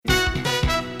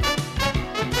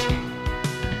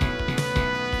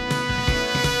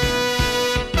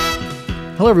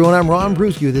Hello, everyone. I'm Ron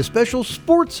Bruschi with this special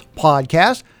sports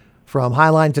podcast from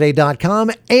HighlineToday.com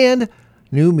and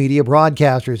New Media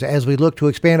Broadcasters as we look to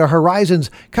expand our horizons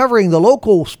covering the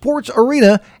local sports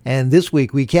arena. And this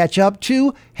week we catch up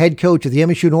to head coach of the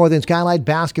MSU Northern Skyline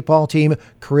basketball team,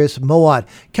 Chris Mowat.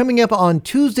 Coming up on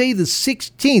Tuesday the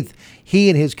 16th, he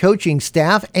and his coaching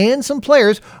staff and some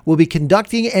players will be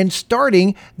conducting and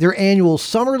starting their annual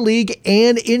Summer League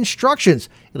and instructions.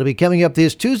 It'll be coming up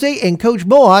this Tuesday, and Coach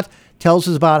Mowat tells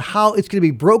us about how it's going to be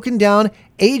broken down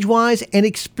age-wise and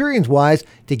experience-wise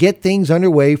to get things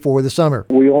underway for the summer.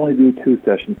 We only do 2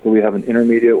 sessions, so we have an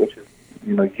intermediate, which is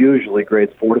usually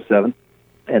grades 4 to 7,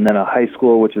 and then a high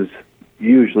school, which is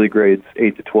usually grades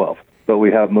 8 to 12. But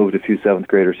we have moved a few 7th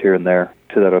graders here and there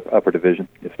to that upper division.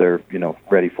 If they're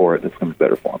ready for it, it's going to be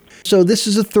better for them. So this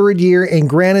is the 3rd year, and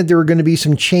granted there are going to be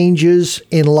some changes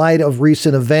in light of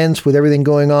recent events with everything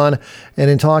going on. And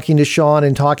in talking to Sean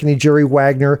and talking to Jerry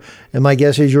Wagner, and my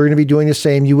guess is you're going to be doing the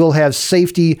same. You will have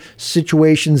safety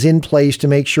situations in place to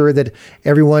make sure that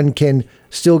everyone can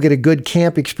still get a good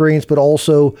camp experience, but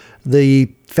also the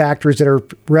factors that are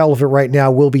relevant right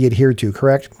now will be adhered to,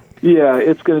 correct? Yeah,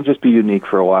 it's going to just be unique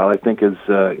for a while. I think as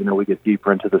we get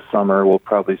deeper into the summer, we'll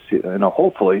probably see,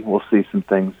 hopefully we'll see some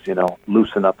things,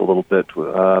 loosen up a little bit.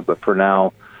 But for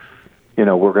now,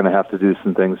 we're going to have to do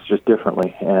some things just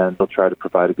differently, and they'll try to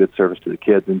provide a good service to the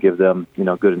kids and give them,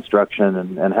 good instruction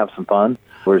and have some fun.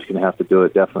 We're just going to have to do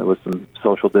it definitely with some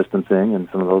social distancing and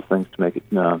some of those things to make it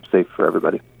safe for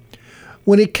everybody.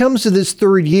 When it comes to this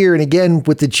 3rd year, and again,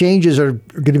 with the changes are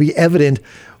going to be evident,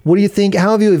 what do you think?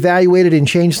 How have you evaluated and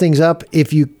changed things up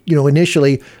if you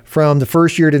initially from the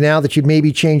 1st year to now that you'd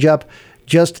maybe change up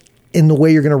just in the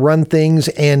way you're going to run things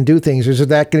and do things? Is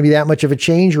that going to be that much of a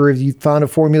change, or have you found a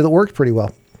formula that works pretty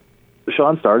well?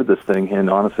 Sean started this thing, and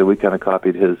honestly, we kind of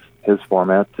copied his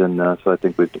format, and so I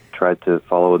think we've tried to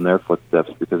follow in their footsteps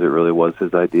because it really was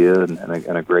his idea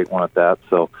and a great one at that.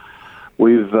 So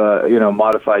we've,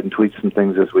 modified and tweaked some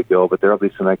things as we go, but there'll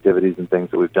be some activities and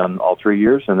things that we've done all 3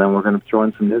 years, and then we're going to throw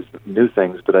in some new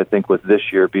things. But I think with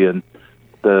this year being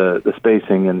the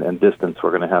spacing and distance,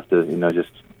 we're going to have to,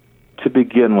 just to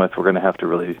begin with, we're going to have to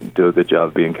really do a good job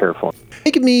of being careful.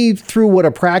 Take me through what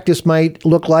a practice might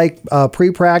look like,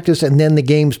 pre-practice, and then the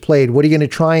games played. What are you going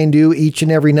to try and do each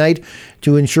and every night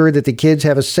to ensure that the kids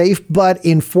have a safe but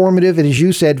informative and, as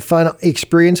you said, fun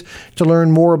experience to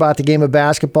learn more about the game of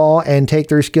basketball and take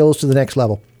their skills to the next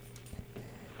level?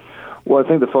 Well, I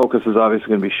think the focus is obviously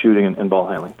going to be shooting and ball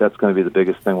handling. That's going to be the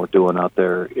biggest thing we're doing out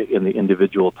there in the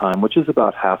individual time, which is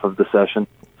about half of the session.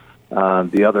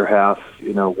 The other half,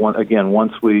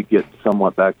 once we get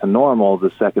somewhat back to normal,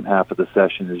 the second half of the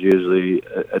session is usually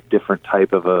a different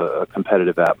type of a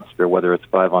competitive atmosphere, whether it's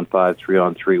 5-on-5,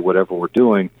 3-on-3, whatever we're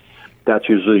doing. That's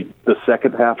usually the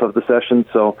second half of the session.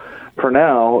 So for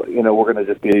now, we're going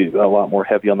to just be a lot more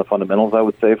heavy on the fundamentals, I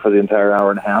would say, for the entire hour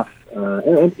and a half.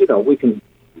 And we can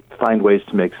find ways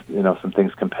to make, some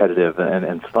things competitive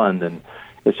and fun, and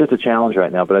it's just a challenge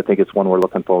right now, but I think it's one we're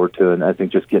looking forward to, and I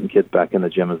think just getting kids back in the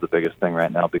gym is the biggest thing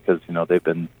right now because, they've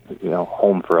been,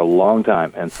 home for a long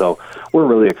time, and so we're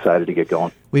really excited to get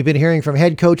going. We've been hearing from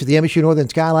head coach of the MSU Northern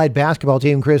Skyline basketball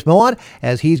team, Chris Mowat,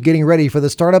 as he's getting ready for the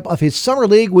startup of his Summer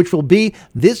League, which will be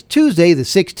this Tuesday, the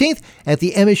 16th, at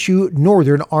the MSU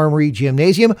Northern Armory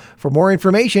Gymnasium. For more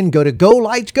information, go to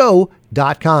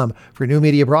GoLightsGo.com. For New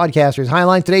Media Broadcasters,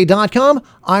 HighlineToday.com,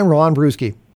 I'm Ron Bruschi.